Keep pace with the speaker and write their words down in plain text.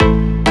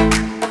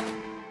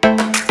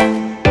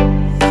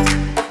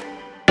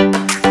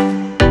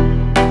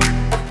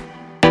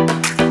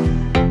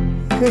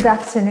Good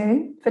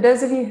afternoon. For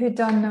those of you who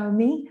don't know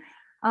me,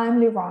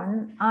 I'm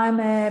Liron. I'm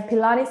a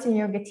Pilates and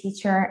yoga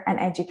teacher and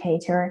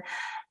educator,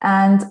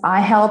 and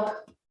I help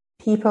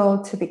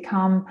people to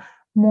become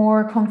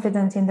more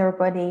confident in their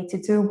body, to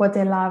do what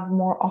they love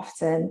more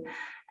often,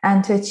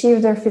 and to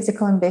achieve their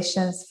physical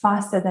ambitions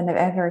faster than they've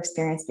ever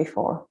experienced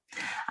before.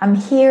 I'm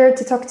here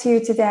to talk to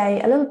you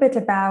today a little bit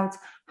about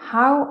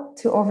how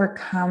to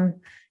overcome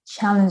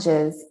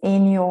challenges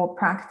in your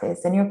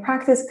practice. And your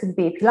practice could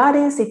be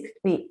Pilates, it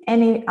could be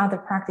any other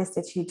practice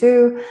that you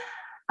do.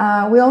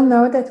 We all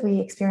know that we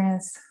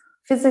experience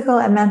physical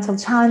and mental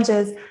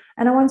challenges,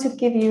 and I want to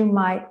give you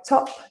my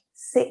top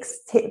 6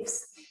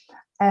 tips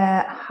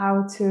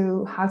how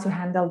to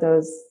handle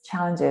those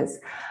challenges.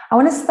 I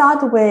want to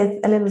start with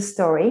a little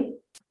story.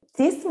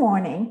 This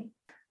morning,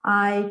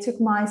 I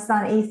took my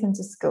son Ethan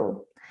to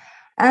school,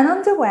 and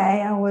on the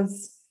way, I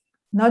was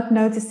not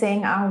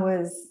noticing I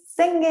was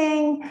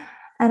singing,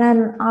 and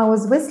then I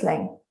was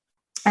whistling,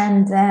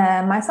 and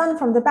my son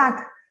from the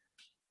back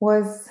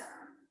was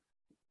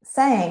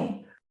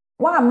saying,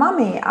 "Wow,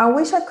 mommy, I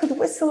wish I could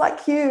whistle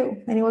like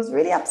you," and he was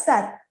really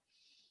upset.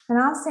 And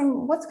I asked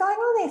him, "What's going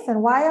on,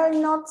 Ethan? Why are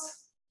you not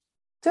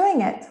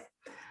doing it?"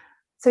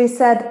 So he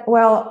said,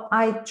 "Well,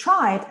 I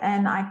tried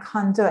and I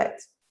can't do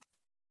it."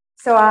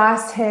 So I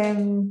asked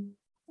him,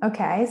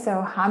 "Okay,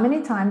 so how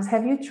many times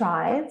have you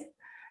tried?"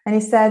 And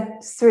he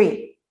said,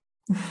 3.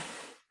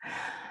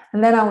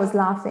 And then I was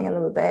laughing a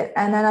little bit.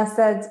 And then I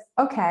said,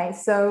 "Okay,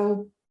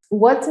 so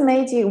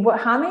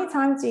how many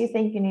times do you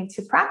think you need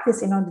to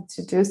practice in order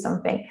to do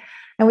something?"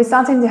 And we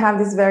started to have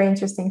this very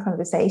interesting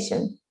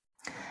conversation.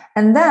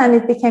 And then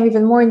it became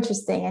even more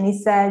interesting. And he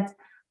said,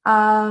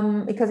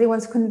 because he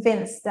was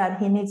convinced that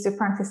he needs to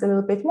practice a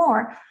little bit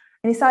more.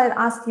 And he started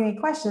asking me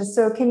questions.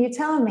 "So can you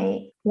tell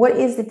me, what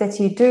is it that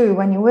you do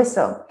when you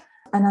whistle?"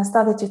 And I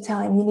started to tell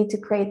him, "You need to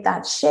create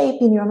that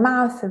shape in your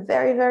mouth, a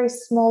very, very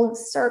small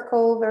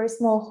circle, very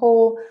small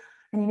hole.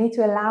 And you need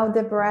to allow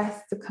the breath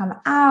to come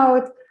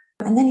out."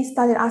 And then he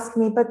started asking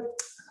me, but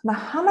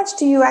how much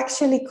do you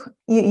actually,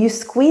 you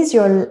squeeze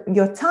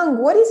your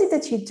tongue? What is it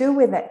that you do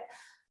with it?"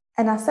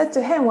 And I said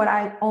to him what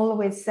I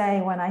always say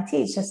when I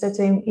teach. I said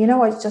to him, "You know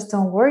what, just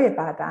don't worry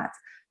about that.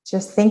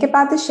 Just think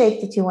about the shape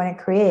that you want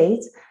to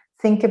create.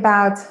 Think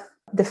about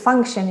the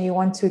function you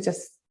want to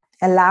just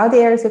allow the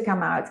air to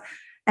come out,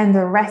 and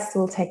the rest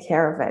will take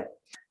care of it."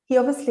 He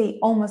obviously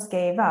almost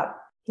gave up.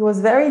 He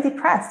was very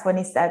depressed when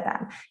he said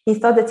that. He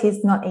thought that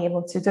he's not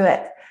able to do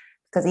it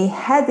because he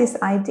had this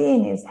idea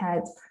in his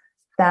head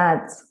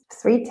that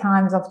 3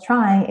 times of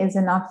trying is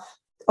enough.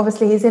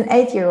 Obviously, he's an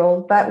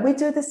 8-year-old, but we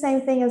do the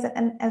same thing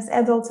as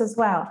adults as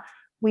well.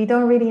 We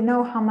don't really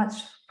know how much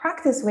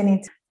practice we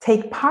need to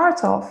take part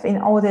of in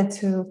order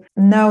to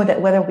know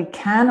that whether we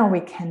can or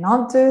we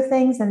cannot do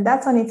things. And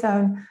that's on its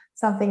own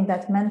something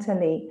that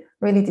mentally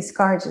really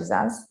discourages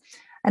us.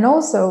 And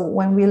also,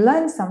 when we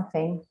learn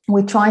something,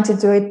 we try to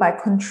do it by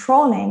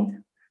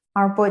controlling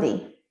our body,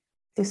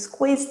 to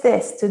squeeze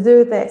this, to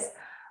do this,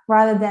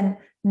 rather than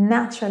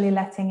naturally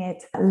letting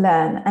it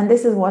learn. And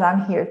this is what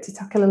I'm here to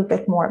talk a little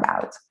bit more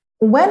about.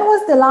 When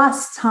was the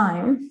last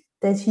time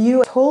that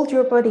you told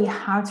your body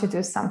how to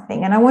do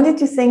something? And I wanted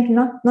to think,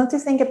 not to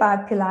think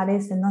about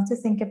Pilates and not to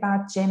think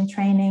about gym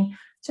training,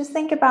 just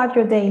think about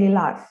your daily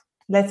life.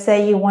 Let's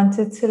say you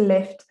wanted to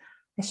lift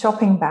a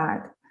shopping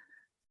bag.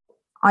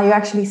 Are you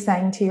actually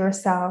saying to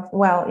yourself,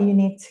 well, you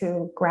need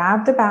to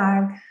grab the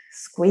bag,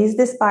 squeeze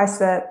this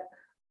bicep,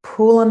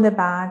 pull on the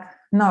bag?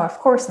 No, of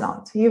course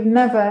not. You've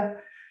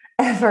never,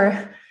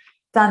 ever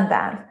done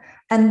that.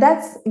 And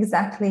that's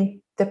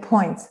exactly the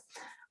point.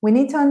 We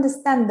need to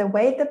understand the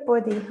way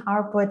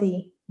our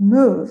body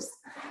moves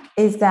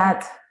is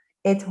that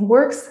it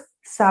works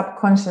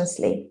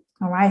subconsciously.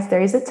 All right.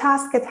 There is a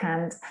task at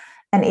hand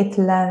and it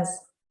learns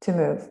to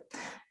move.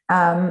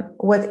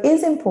 What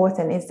is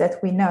important is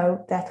that we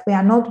know that we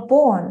are not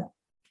born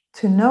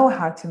to know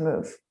how to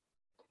move.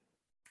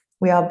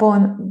 We are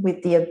born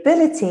with the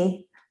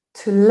ability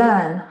to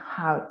learn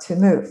how to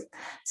move.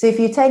 So if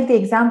you take the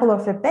example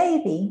of a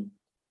baby,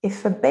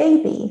 if a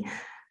baby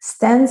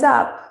stands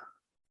up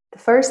the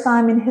first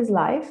time in his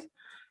life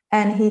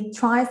and he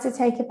tries to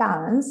take a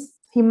balance,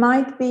 he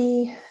might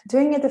be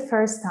doing it the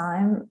first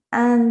time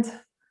and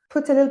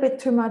put a little bit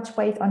too much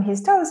weight on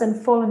his toes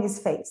and fall on his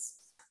face.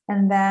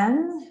 And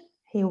then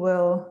he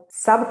will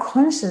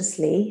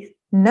subconsciously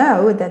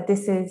know that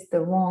this is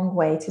the wrong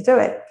way to do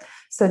it.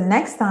 So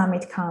next time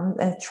it comes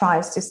and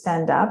tries to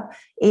stand up,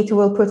 it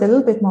will put a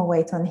little bit more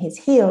weight on his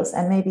heels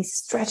and maybe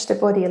stretch the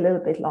body a little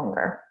bit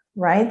longer,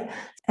 right?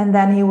 And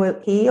then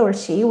he or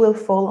she will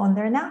fall on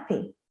their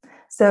nappy.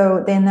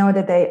 So they know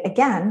that they,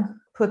 again,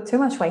 put too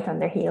much weight on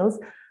their heels,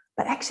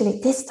 but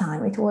actually this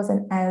time it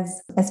wasn't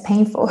as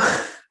painful.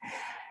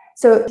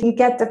 So you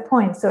get the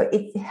point. So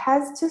it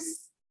has to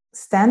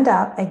stand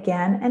up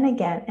again and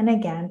again and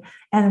again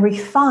and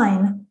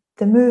refine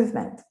the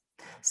movement.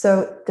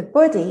 So the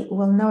body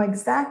will know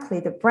exactly,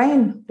 the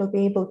brain will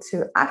be able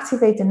to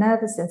activate the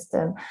nervous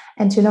system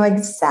and to know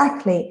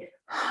exactly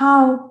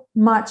how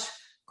much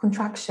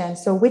contraction,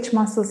 so which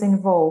muscles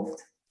involved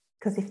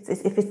because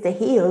if it's the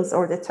heels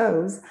or the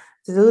toes,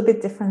 it's a little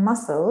bit different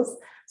muscles.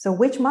 So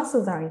which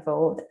muscles are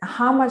involved?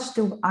 How much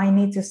do I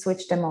need to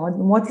switch them on?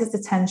 What is the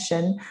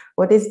tension?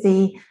 What is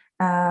the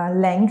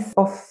length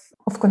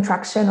of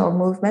contraction or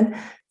movement?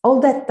 All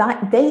that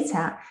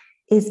data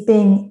is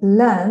being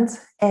learned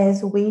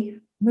as we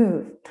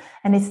move.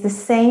 And it's the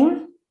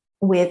same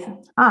with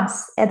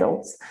us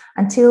adults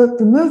until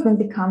the movement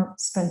becomes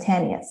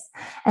spontaneous.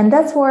 And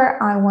that's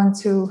where I want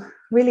to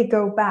really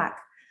go back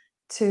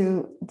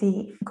to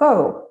the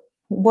goal.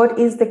 What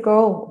is the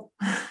goal?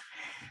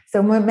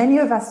 So many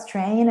of us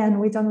train and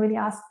we don't really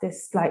ask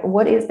this, like,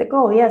 what is the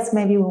goal? Yes,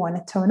 maybe we want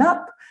to tone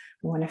up,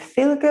 we want to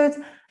feel good,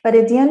 but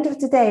at the end of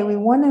the day, we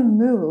want to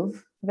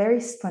move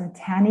very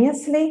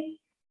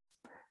spontaneously,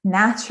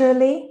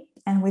 naturally,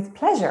 and with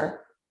pleasure.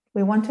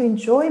 We want to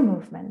enjoy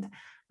movement.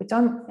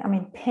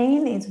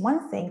 Pain is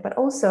one thing, but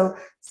also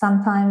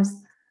sometimes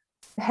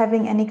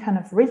having any kind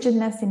of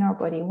rigidness in our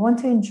body, we want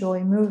to enjoy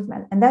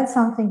movement. And that's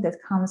something that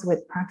comes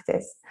with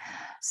practice.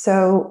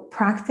 So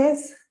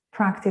practice,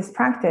 practice,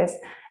 practice.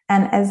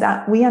 And as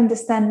we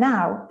understand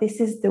now, this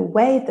is the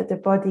way that the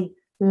body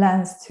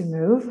learns to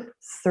move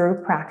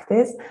through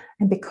practice.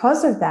 And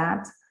because of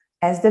that,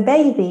 as the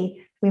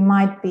baby, we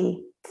might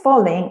be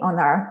falling on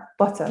our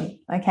bottom,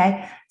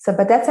 okay? So,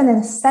 but that's an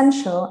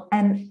essential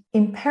and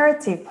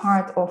imperative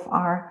part of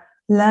our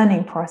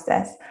learning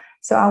process.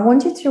 So I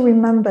want you to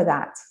remember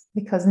that,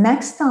 because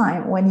next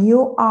time when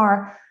you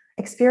are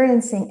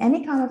experiencing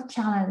any kind of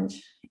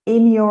challenge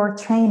in your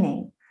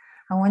training,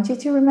 I want you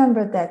to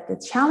remember that the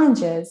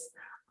challenges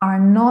are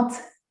not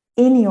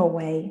in your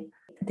way,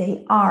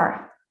 they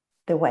are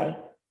the way.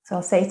 So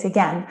I'll say it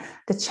again.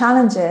 The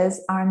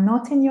challenges are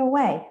not in your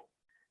way,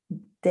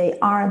 they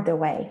are the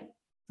way.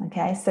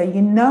 Okay, so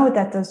you know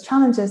that those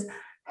challenges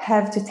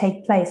have to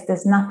take place.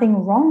 There's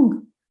nothing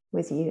wrong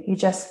with you. You're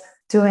just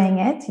doing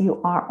it.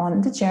 You are on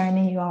the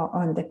journey. You are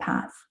on the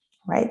path,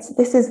 right? So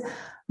this is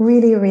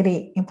really,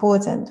 really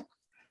important.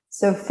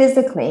 So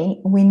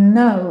physically, we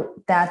know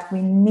that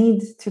we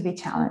need to be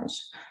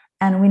challenged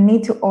and we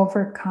need to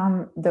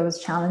overcome those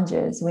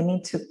challenges. We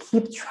need to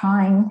keep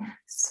trying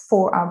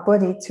for our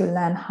body to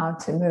learn how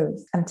to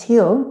move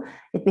until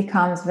it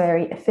becomes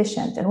very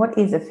efficient. And what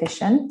is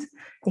efficient?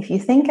 If you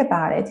think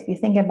about it, if you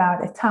think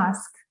about a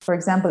task, for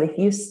example, if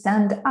you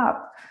stand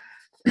up,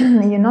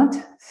 you're not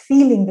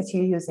feeling that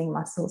you're using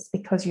muscles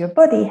because your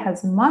body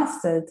has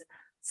mastered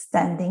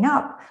standing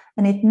up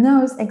and it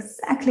knows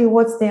exactly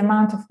what's the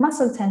amount of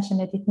muscle tension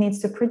that it needs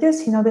to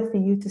produce in order for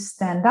you to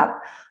stand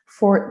up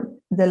for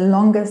the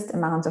longest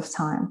amount of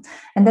time.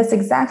 And that's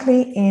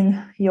exactly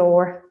in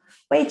your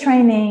weight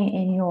training,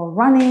 in your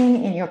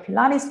running, in your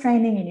Pilates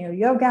training, in your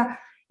yoga.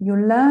 You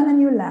learn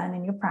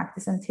and you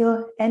practice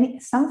until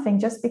something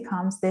just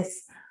becomes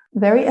this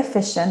very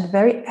efficient,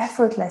 very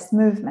effortless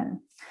movement.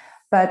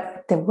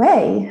 But the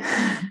way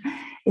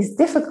is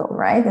difficult,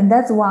 right? And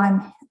that's why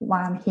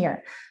I'm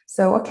here.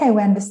 So, okay,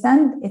 we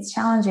understand it's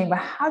challenging, but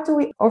how do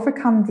we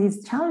overcome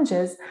these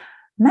challenges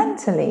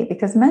mentally?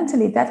 Because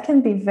mentally that can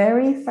be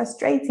very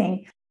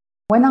frustrating.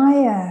 When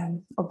I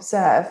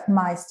observe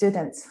my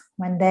students,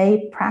 when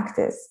they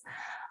practice,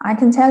 I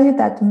can tell you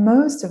that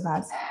most of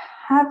us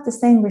have the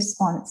same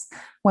response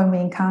when we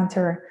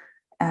encounter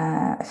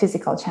a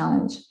physical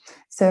challenge.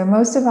 So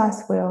most of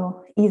us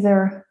will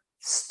either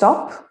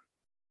stop,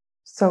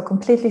 so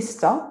completely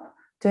stop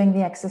doing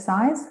the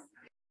exercise,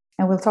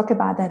 and we'll talk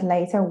about that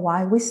later,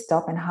 why we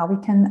stop and how we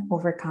can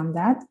overcome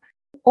that,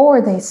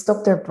 or they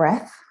stop their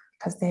breath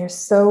because they're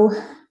so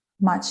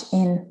much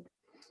in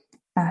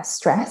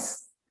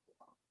stress.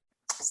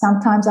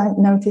 Sometimes I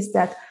notice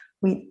that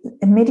we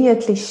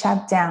immediately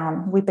shut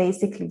down, we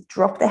basically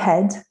drop the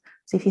head.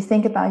 So if you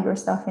think about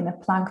yourself in a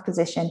plank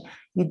position,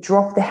 you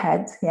drop the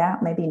head, yeah,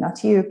 maybe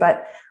not you,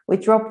 but we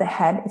drop the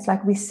head. It's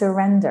like we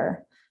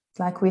surrender. It's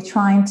like we're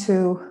trying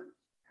to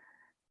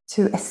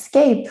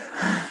escape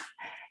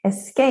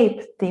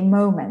the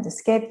moment,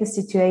 escape the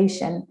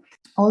situation.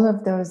 All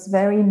of those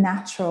very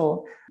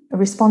natural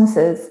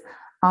responses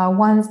are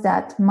ones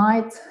that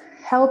might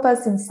help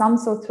us in some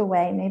sort of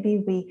way.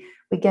 Maybe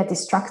we get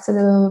distracted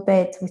a little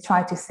bit. We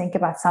try to think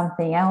about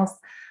something else.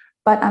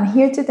 But I'm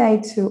here today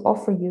to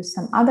offer you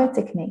some other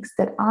techniques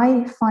that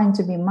I find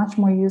to be much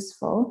more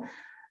useful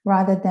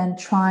rather than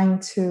trying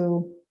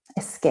to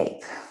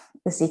escape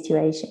the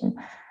situation.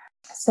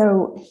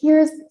 So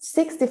here's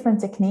 6 different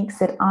techniques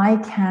that I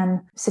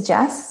can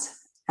suggest,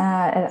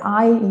 that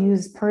I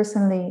use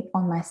personally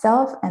on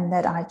myself, and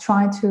that I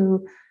try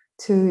to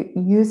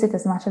use it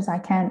as much as I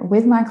can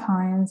with my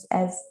clients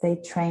as they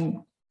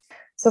train.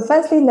 So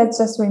firstly, let's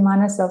just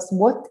remind ourselves,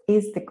 what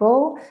is the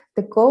goal?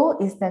 The goal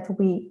is that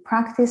we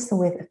practice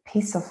with a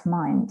peace of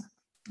mind,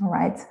 all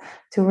right?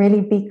 To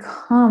really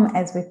become,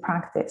 as we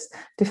practice,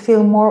 to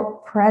feel more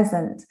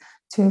present,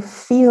 to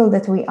feel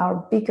that we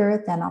are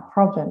bigger than our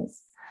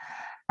problems.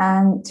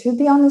 And to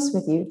be honest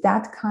with you,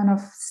 that kind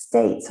of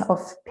state of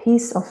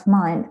peace of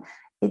mind,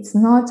 it's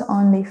not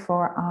only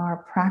for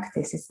our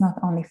practice, it's not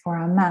only for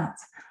our mat.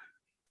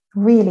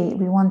 Really,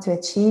 we want to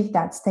achieve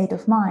that state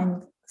of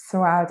mind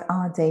throughout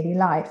our daily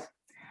life.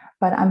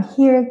 but I'm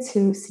here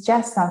to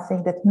suggest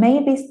something that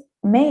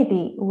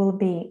maybe will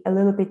be a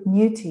little bit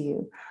new to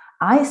you.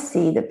 I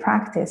see the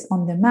practice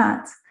on the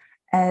mat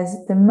as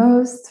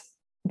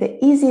the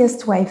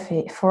easiest way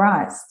for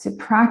us to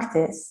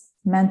practice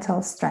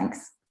mental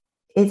strength.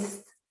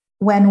 It's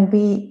when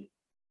we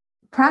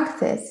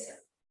practice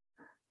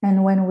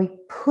and when we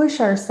push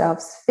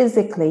ourselves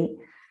physically,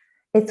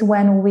 it's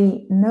when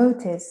we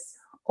notice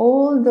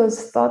all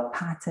those thought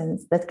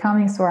patterns that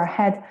come into our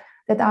head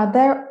that are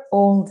there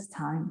all the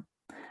time.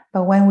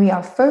 But when we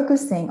are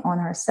focusing on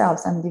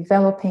ourselves and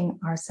developing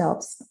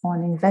ourselves,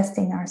 on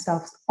investing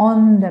ourselves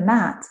on the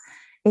mat,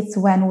 it's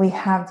when we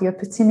have the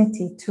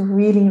opportunity to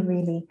really,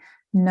 really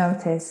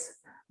notice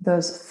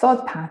those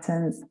thought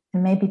patterns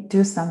and maybe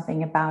do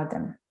something about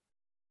them.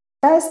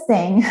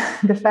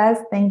 The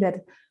first thing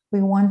that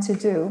we want to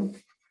do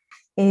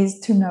is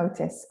to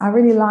notice. I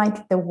really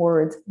like the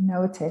word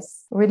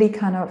notice, really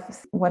kind of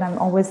what I'm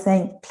always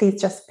saying,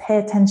 please just pay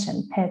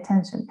attention,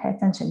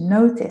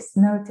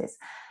 notice.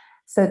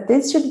 So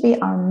this should be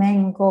our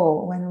main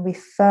goal when we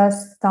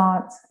first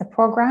start a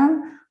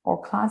program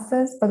or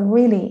classes, but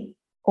really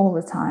all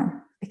the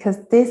time, because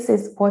this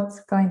is what's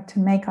going to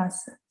make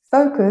us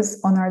focus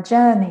on our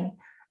journey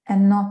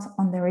and not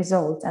on the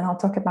result. And I'll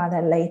talk about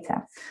that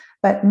later.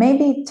 But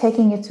maybe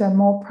taking it to a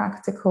more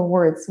practical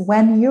words,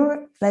 when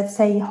you're, let's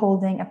say,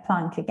 holding a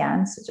plank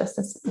again, so just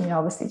as,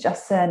 obviously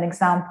just an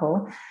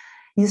example,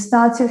 you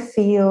start to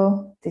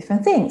feel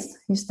different things.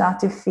 You start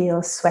to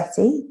feel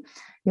sweaty,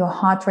 your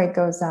heart rate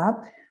goes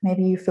up,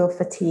 maybe you feel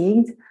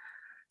fatigued.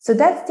 So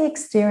that's the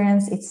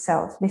experience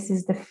itself. This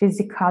is the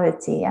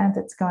physicality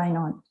that's going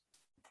on.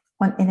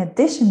 In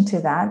addition to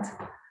that,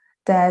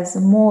 there's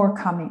more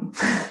coming.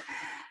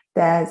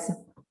 There's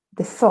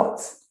the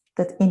thoughts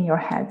that in your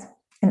head.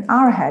 In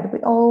our head, we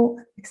all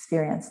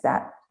experience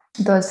that.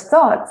 Those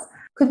thoughts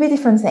could be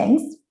different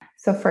things.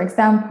 So for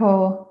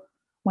example,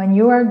 when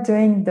you are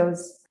doing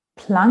those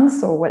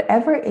planks or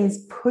whatever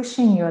is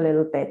pushing you a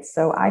little bit,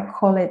 so I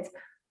call it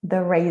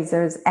the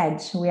razor's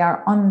edge. We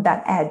are on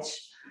that edge.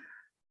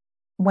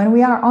 When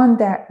we are on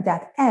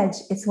that edge,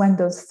 it's when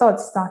those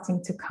thoughts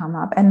starting to come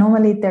up. And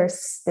normally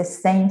there's the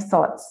same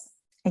thoughts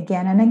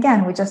again and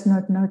again. We're just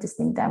not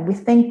noticing them. We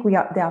think they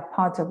are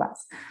part of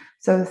us.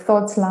 So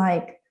thoughts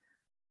like,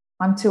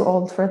 I'm too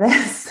old for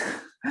this.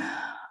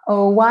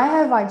 Oh, why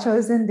have I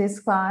chosen this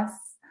class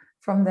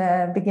from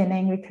the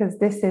beginning? Because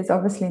this is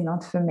obviously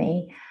not for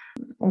me.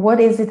 What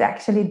is it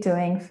actually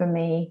doing for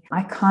me?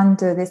 I can't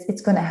do this.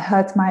 It's going to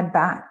hurt my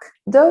back.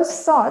 Those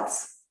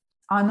thoughts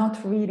are not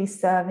really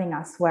serving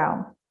us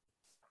well.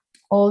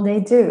 All they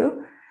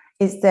do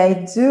is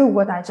they do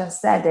what I just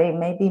said. They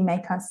maybe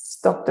make us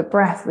stop the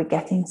breath. We're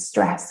getting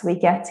stressed. We're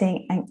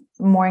getting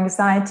more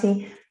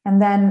anxiety. And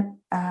then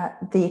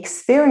the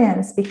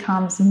experience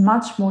becomes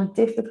much more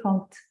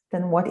difficult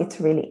than what it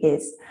really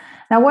is.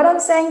 Now, what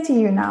I'm saying to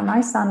you now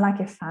might sound like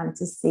a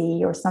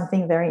fantasy or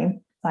something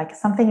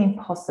something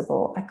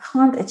impossible. I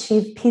can't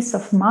achieve peace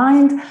of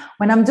mind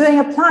when I'm doing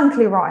a plank,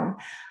 Liron.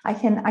 I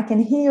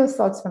can hear your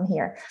thoughts from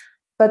here.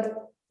 But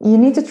you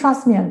need to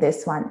trust me on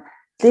this one.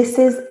 This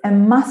is a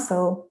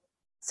muscle.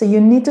 So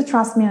you need to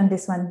trust me on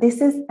this one.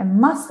 This is a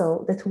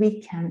muscle that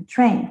we can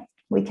train.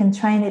 We can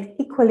train it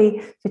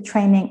equally to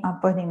training our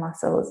body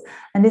muscles.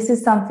 And this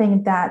is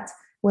something that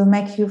will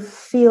make you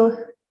feel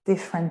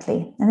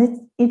differently.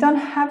 And you don't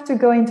have to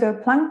go into a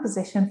plank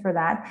position for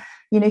that.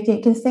 You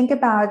can think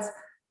about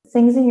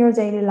things in your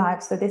daily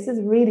life. So this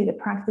is really the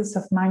practice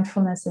of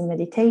mindfulness and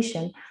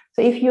meditation.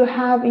 So if you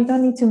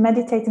don't need to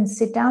meditate and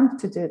sit down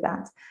to do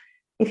that.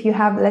 If you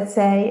have, let's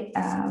say,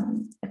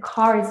 a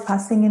car is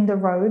passing in the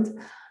road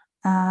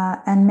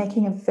and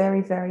making a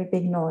very, very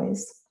big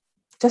noise,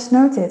 just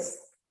notice,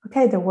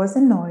 okay, there was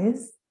a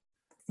noise.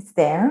 It's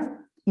there.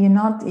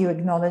 You're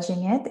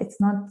acknowledging it. It's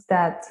not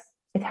that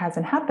it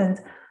hasn't happened,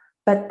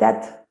 but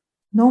that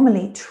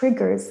normally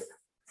triggers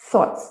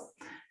thoughts.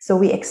 So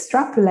we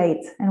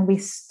extrapolate and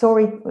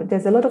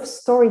there's a lot of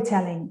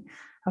storytelling.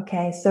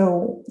 Okay,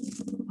 so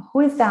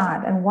who is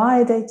that? And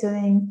why are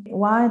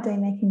they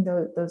making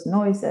those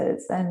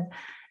noises?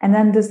 And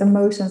then there's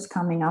emotions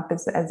coming up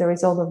as a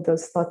result of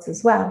those thoughts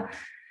as well.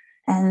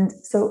 And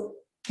so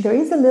there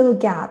is a little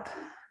gap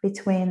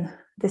between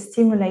the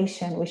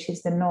stimulation, which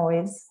is the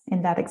noise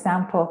in that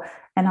example,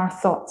 and our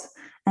thoughts.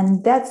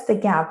 And that's the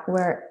gap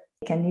where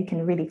you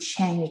can really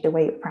change the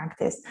way you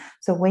practice.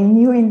 So when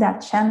you're in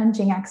that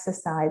challenging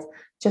exercise,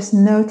 just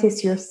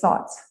notice your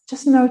thoughts.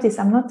 Just notice.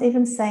 I'm not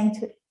even saying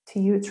to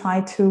you,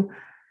 try to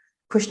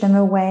push them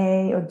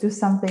away or do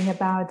something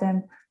about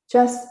them.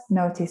 Just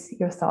notice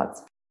your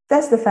thoughts.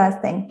 That's the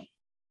first thing.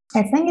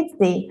 I think it's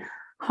the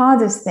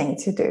hardest thing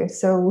to do.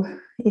 So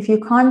if you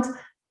can't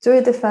do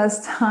it the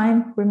first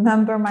time,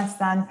 remember my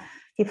son,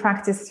 he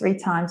practiced 3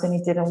 times and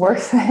it didn't work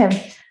for him.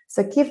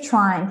 So keep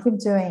trying, keep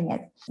doing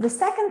it. The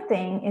second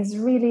thing is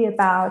really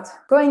about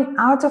going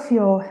out of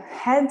your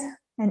head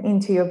and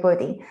into your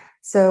body.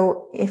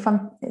 So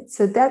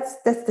that's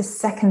the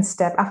second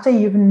step. After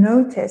you've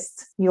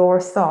noticed your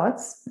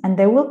thoughts, and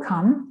they will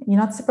come, you're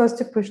not supposed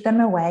to push them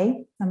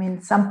away. I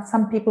mean,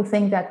 some people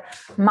think that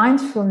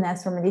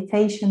mindfulness or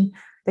meditation,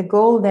 the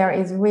goal there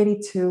is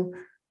really to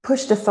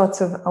push the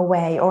thoughts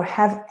away or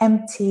have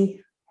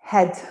empty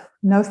head,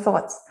 no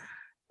thoughts.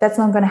 That's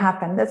not going to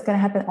happen. That's going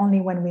to happen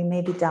only when we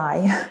maybe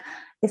die.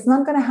 It's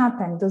not going to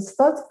happen. Those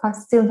thoughts are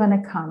still going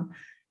to come.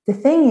 The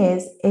thing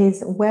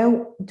is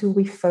where do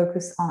we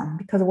focus on?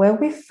 Because where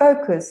we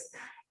focus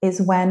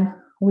is when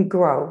we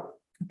grow.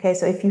 Okay,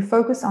 so if you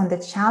focus on the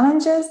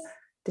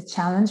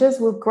challenges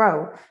will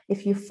grow.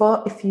 If you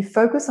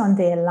focus on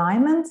the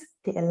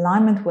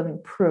alignment will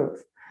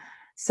improve.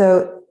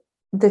 So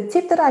the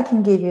tip that I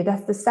can give you,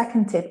 that's the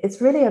second tip,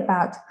 it's really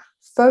about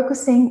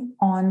focusing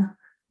on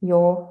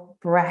your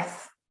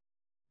breath.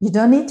 You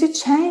don't need to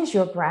change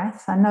your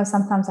breath. I know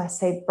sometimes I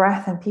say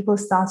breath and people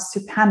start to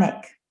panic.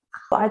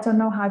 I don't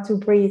know how to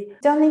breathe. You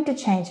don't need to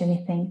change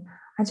anything.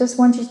 I just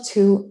want you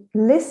to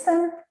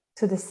listen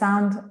to the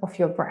sound of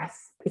your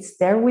breath. It's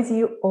there with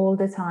you all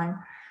the time.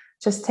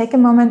 Just take a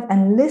moment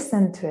and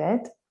listen to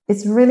it.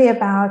 It's really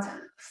about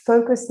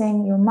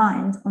focusing your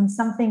mind on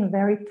something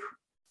very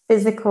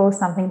physical,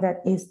 something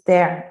that is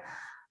there.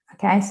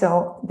 Okay,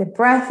 so the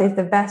breath is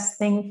the best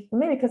thing for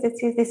me because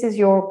this is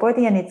your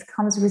body and it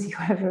comes with you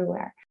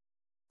everywhere.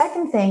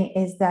 Second thing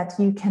is that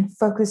you can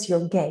focus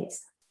your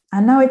gaze.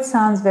 I know it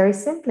sounds very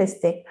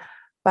simplistic,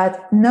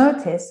 but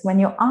notice when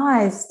your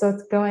eyes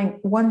start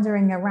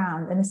wandering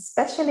around, and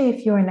especially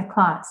if you're in a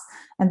class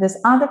and there's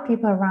other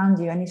people around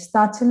you and you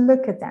start to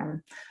look at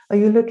them or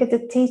you look at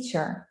the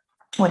teacher,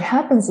 what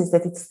happens is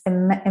that it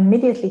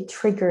immediately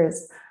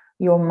triggers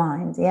your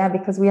mind,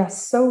 because we are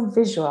so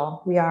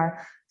visual. We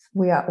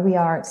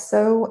are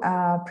so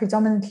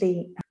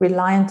predominantly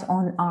reliant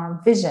on our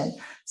vision.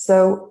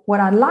 So what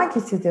I'd like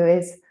you to do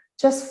is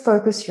just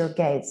focus your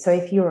gaze. So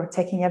if you're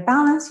taking a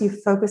balance, you're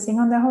focusing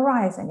on the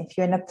horizon. If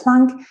you're in a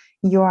plank,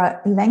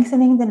 you're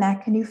lengthening the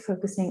neck and you're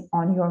focusing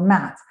on your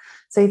mat.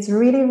 So it's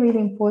really, really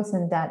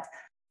important that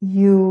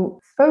you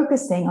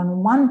focusing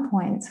on one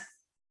point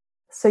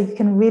so you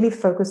can really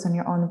focus on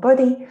your own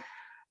body.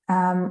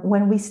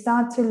 When we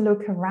start to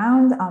look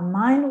around, our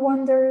mind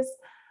wanders.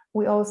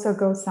 We also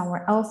go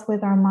somewhere else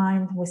with our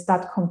mind. We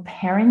start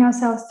comparing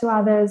ourselves to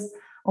others,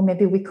 or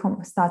maybe we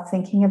start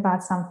thinking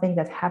about something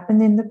that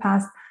happened in the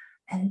past.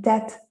 And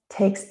that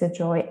takes the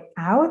joy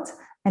out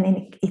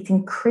and it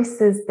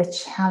increases the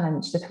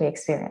challenge that we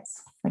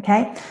experience.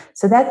 Okay,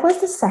 so that was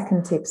the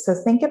second tip. So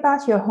think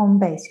about your home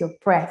base, your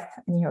breath,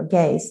 and your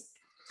gaze.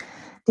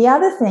 The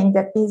other thing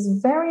that is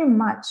very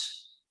much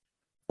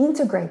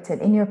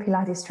integrated in your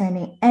Pilates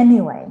training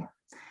anyway,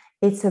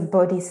 it's a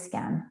body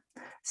scan.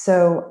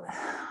 So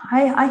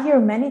I hear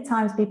many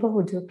times people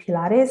who do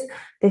Pilates,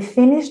 they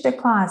finish the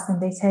class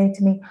and they say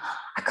to me,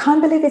 I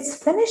can't believe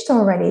it's finished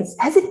already.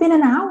 Has it been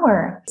an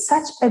hour?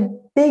 Such a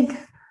big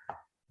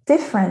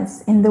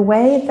difference in the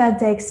way that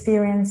they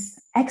experience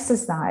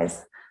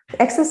exercise.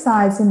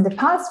 Exercise in the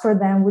past for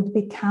them would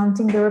be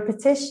counting the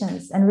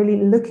repetitions and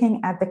really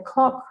looking at the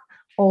clock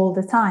all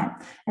the time.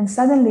 And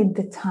suddenly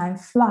the time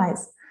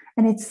flies.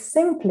 And it's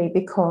simply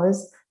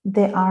because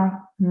they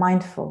are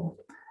mindful.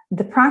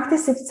 The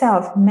practice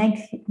itself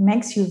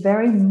makes you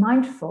very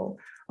mindful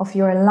of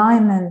your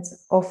alignment,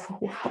 of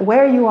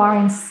where you are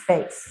in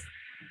space.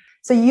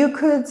 So you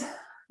could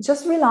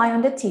just rely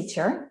on the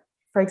teacher,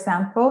 for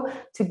example,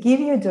 to give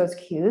you those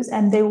cues,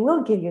 and they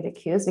will give you the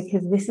cues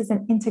because this is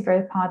an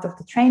integrated part of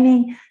the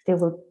training. They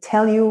will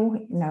tell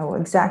you,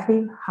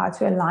 exactly how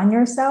to align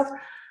yourself.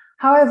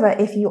 However,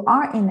 if you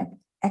are in an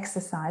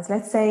exercise,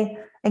 let's say,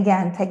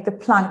 again, take the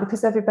plank,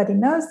 because everybody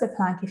knows the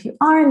plank. If you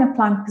are in a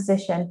plank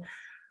position,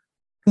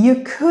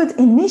 you could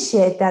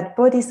initiate that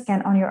body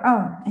scan on your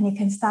own, and you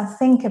can start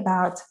think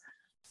about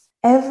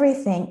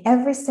everything,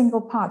 every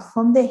single part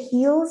from the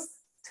heels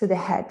to the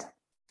head.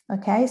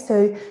 Okay,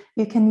 so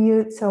you can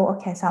use, so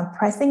I'm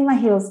pressing my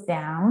heels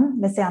down.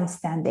 Let's say I'm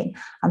standing.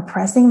 I'm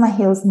pressing my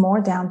heels more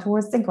down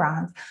towards the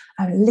ground.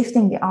 I'm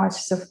lifting the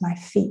arches of my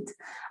feet.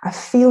 I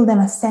feel them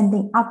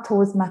ascending up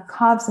towards my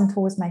calves and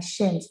towards my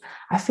shins.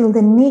 I feel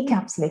the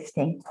kneecaps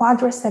lifting,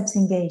 quadriceps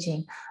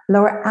engaging,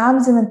 lower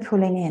abdomen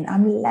pulling in.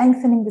 I'm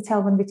lengthening the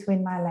tailbone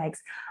between my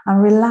legs. I'm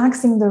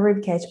relaxing the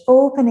ribcage,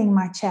 opening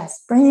my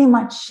chest, bringing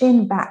my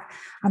chin back.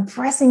 I'm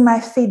pressing my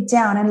feet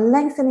down and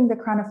lengthening the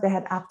crown of the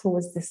head up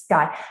towards the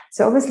sky.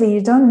 So obviously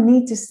you don't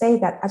need to say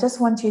that. I just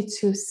want you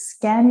to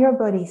scan your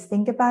body.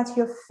 Think about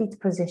your feet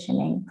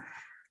positioning.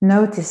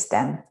 Notice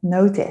them.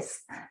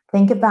 Notice.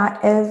 Think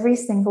about every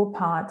single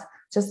part.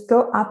 Just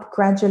go up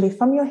gradually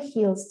from your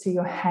heels to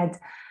your head.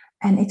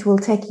 And it will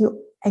take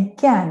you,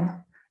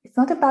 again, it's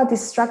not about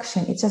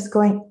distraction. It's just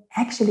going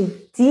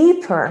actually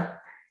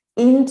deeper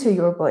into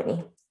your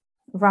body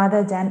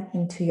rather than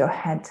into your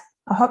head.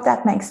 I hope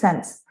that makes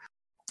sense.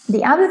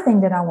 The other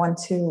thing that I want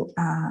to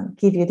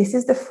give you, this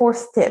is the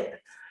fourth tip,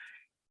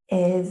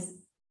 is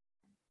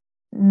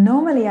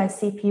normally I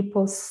see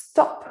people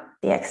stop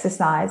the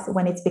exercise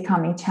when it's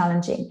becoming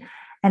challenging.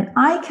 And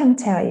I can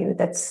tell you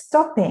that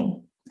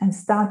stopping and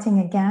starting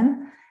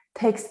again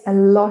takes a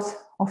lot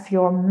of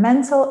your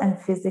mental and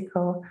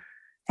physical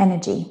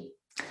energy.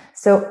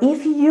 So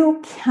if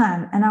you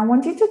can, and I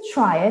want you to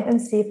try it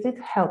and see if it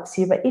helps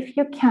you, but if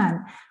you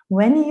can,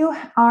 when you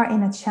are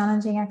in a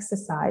challenging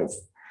exercise,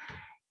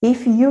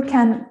 if you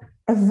can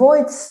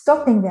avoid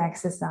stopping the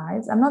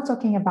exercise, I'm not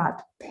talking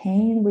about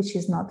pain, which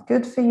is not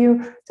good for you,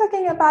 I'm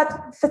talking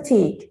about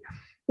fatigue.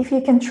 If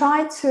you can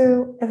try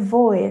to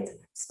avoid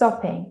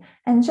stopping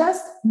and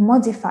just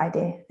modify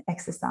the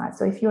exercise.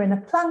 So if you're in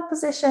a plank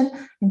position,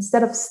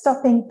 instead of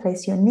stopping,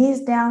 place your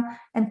knees down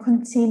and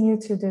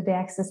continue to do the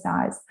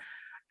exercise.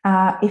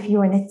 If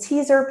you're in a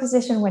teaser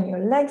position when your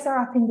legs are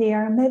up in the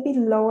air, maybe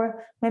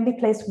lower, maybe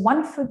place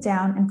one foot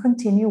down and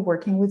continue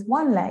working with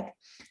one leg.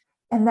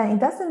 And then it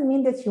doesn't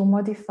mean that you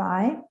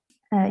modify,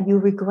 you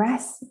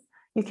regress.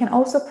 You can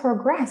also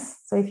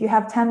progress. So if you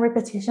have 10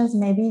 repetitions,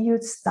 maybe you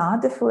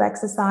start the full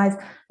exercise,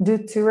 do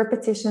 2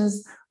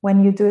 repetitions.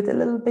 When you do it a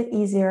little bit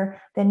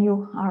easier, then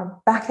you are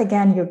back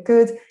again, you're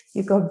good.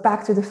 You go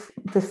back to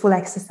the full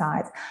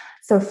exercise.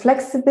 So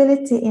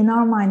flexibility in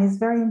our mind is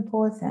very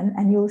important.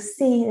 And you'll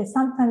see that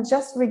sometimes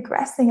just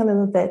regressing a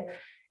little bit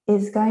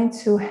is going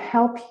to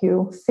help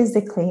you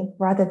physically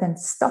rather than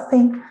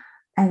stopping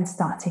and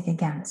starting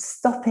again,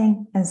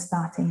 stopping and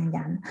starting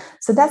again.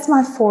 So that's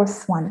my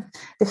 4th one.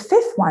 The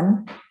 5th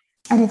one,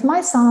 and it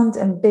might sound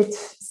a bit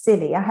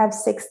silly. I have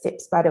 6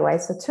 tips, by the way,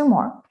 so 2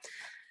 more.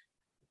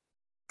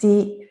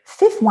 The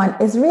 5th one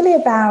is really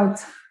about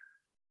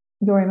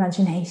your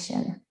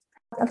imagination.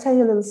 I'll tell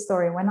you a little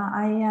story. When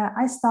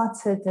I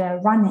started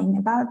running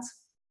about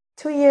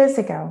 2 years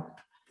ago,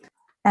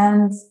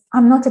 and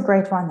I'm not a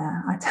great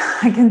runner,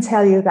 I can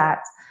tell you that.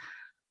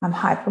 I'm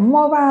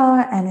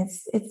hypermobile, and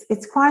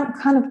it's quite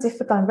kind of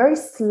difficult and very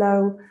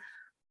slow,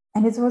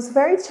 and it was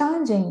very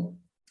challenging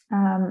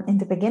in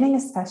the beginning,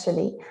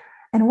 especially.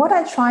 And what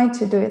I tried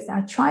to do is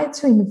I tried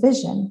to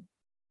envision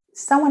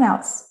someone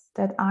else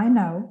that I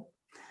know.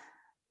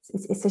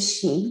 It's a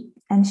she,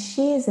 and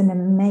she's an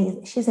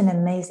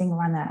amazing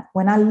runner.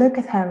 When I look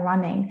at her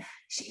running,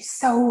 she's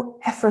so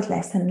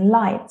effortless and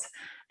light.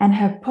 And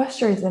her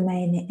posture is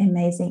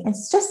amazing.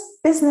 It's just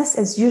business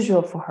as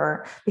usual for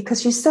her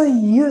because she's so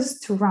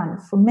used to run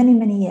for many,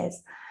 many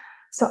years.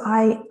 So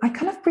I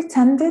kind of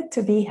pretended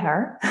to be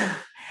her.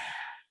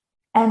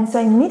 And so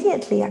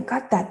immediately I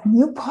got that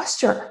new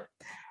posture.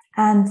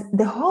 And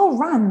the whole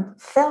run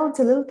felt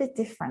a little bit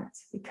different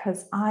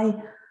because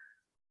I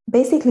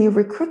basically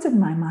recruited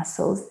my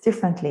muscles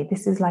differently.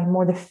 This is like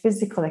more the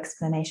physical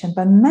explanation,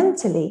 but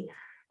mentally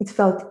it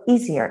felt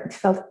easier. It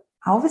felt,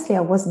 obviously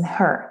I wasn't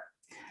her.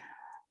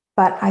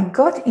 But I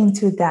got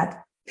into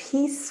that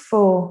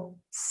peaceful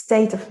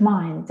state of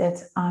mind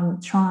that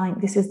I'm trying,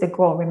 this is the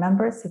goal,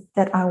 remember, so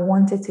that I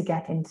wanted to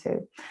get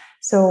into.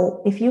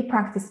 So if you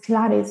practice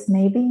Pilates,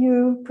 maybe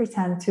you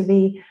pretend to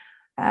be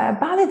a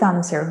ballet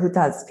dancer who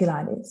does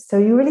Pilates. So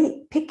you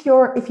really pick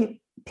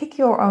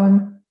your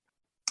own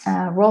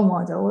role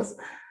models,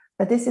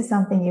 but this is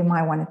something you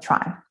might want to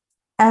try.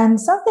 And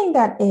something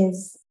that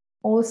is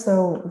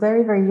also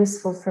very, very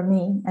useful for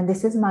me, and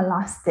this is my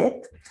last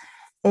tip,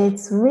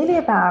 it's really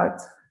about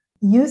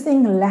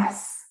using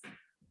less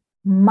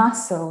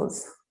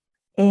muscles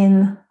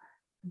in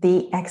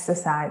the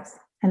exercise.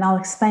 And I'll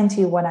explain to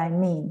you what I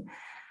mean.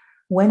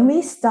 When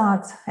we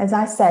start, as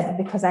I said,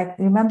 because I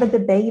remember the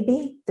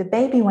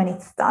baby, when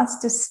it starts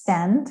to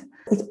stand,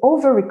 it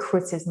over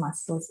recruits his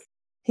muscles.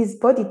 His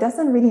body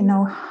doesn't really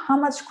know how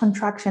much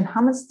contraction,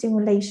 how much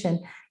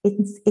stimulation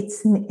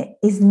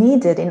is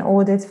needed in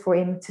order for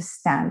him to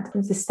stand.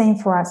 It's the same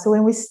for us. So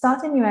when we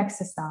start a new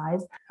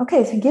exercise,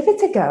 okay, so give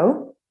it a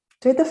go.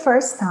 Do it the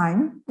first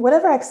time,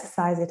 whatever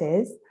exercise it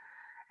is.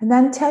 And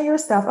then tell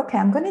yourself, okay,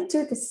 I'm going to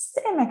do the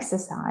same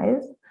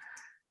exercise,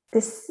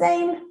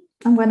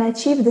 I'm going to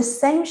achieve the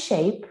same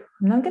shape.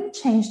 I'm not going to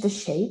change the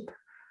shape.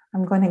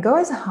 I'm going to go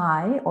as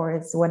high or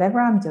as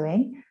whatever I'm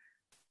doing,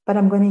 but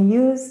I'm going to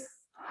use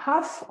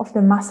half of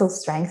the muscle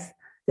strength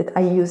that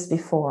I used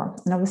before.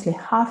 And obviously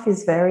half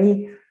is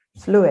very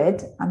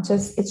fluid.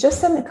 It's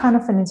just a kind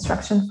of an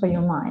instruction for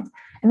your mind.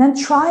 And then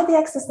try the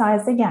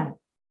exercise again,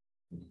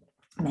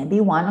 maybe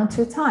 1 or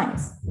 2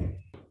 times.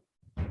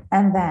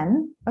 And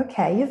then,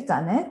 okay, you've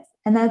done it.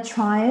 And then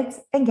try it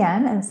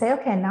again and say,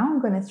 okay, now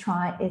I'm going to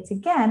try it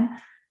again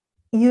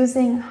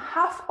using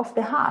half of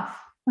the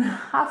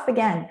half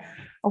again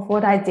of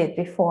what I did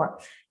before.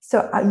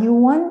 So you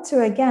want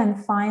to, again,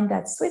 find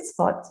that sweet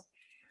spot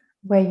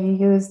where you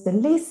use the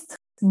least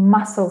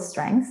muscle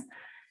strength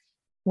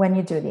when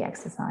you do the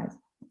exercise.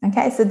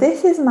 Okay, so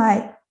this is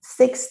my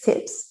 6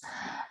 tips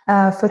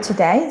for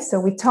today. So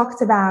we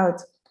talked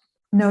about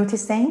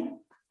noticing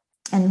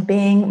and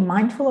being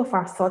mindful of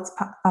our thoughts,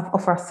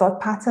 of our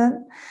thought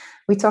pattern.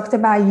 We talked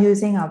about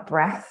using our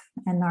breath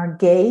and our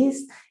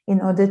gaze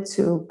in order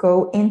to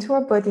go into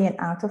our body and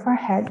out of our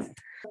head.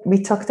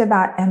 We talked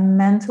about a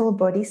mental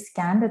body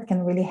scan that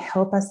can really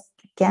help us,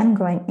 again,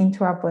 going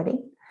into our body.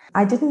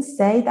 I didn't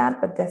say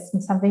that, but that's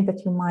something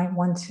that you might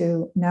want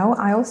to know.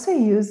 I also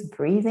use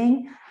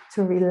breathing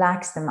to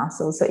relax the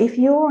muscles. So if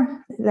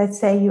let's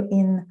say you're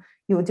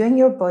you're doing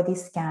your body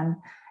scan,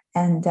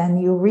 and then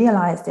you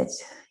realize that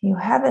you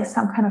have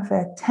some kind of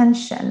a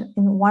tension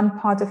in one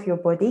part of your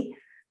body.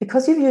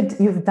 Because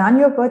you've done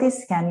your body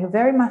scan, you're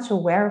very much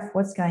aware of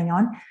what's going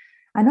on.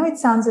 I know it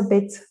sounds a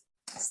bit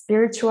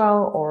spiritual,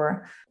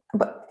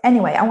 but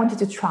anyway, I want you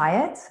to try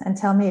it and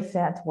tell me if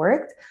that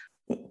worked.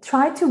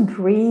 Try to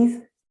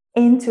breathe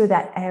into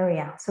that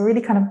area. So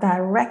really kind of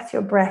direct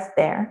your breath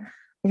there.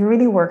 It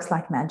really works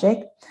like magic.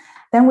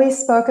 Then we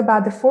spoke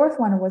about the fourth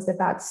one was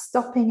about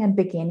stopping and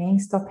beginning,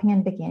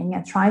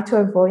 and try to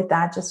avoid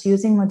that, just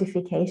using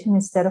modification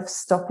instead of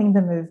stopping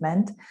the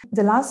movement.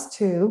 The last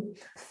two,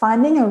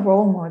 finding a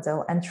role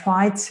model and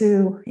try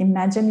to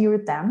imagine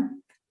you're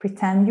them,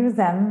 pretend you're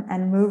them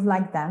and move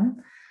like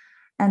them.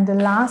 And the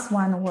last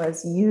one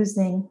was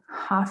using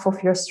half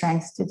of your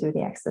strength to do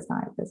the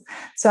exercises.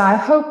 So I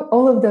hope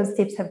all of those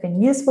tips have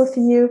been useful for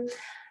you.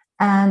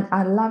 And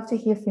I'd love to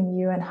hear from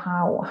you and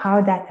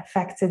how that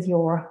affected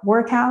your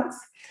workouts.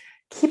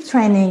 Keep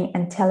training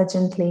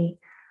intelligently.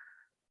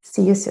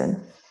 See you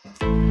soon.